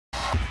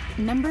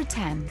Number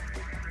 10,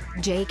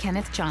 Jay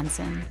Kenneth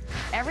Johnson.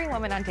 Every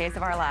woman on Days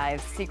of Our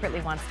Lives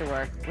secretly wants to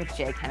work with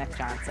Jay Kenneth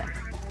Johnson.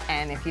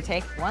 And if you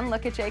take one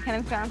look at Jay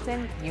Kenneth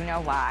Johnson, you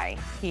know why.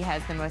 He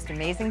has the most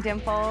amazing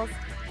dimples,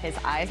 his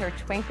eyes are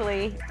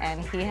twinkly,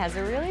 and he has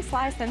a really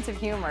sly sense of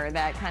humor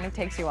that kind of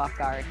takes you off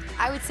guard.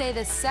 I would say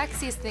the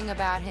sexiest thing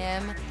about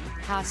him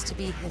has to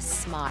be his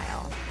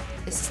smile.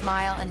 His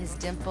smile and his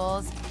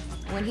dimples.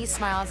 When he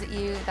smiles at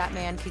you, that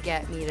man could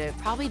get me to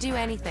probably do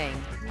anything.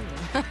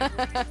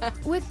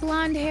 With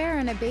blonde hair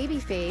and a baby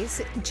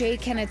face, Jay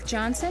Kenneth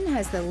Johnson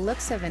has the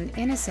looks of an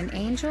innocent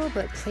angel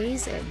but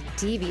plays a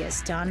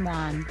devious Don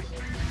Juan.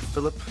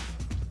 Philip,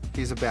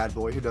 he's a bad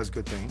boy who does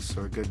good things,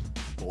 or a good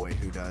boy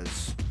who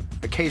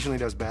occasionally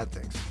does bad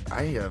things.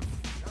 I have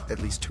at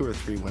least 2 or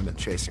 3 women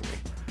chasing me.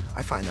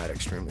 I find that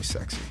extremely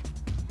sexy.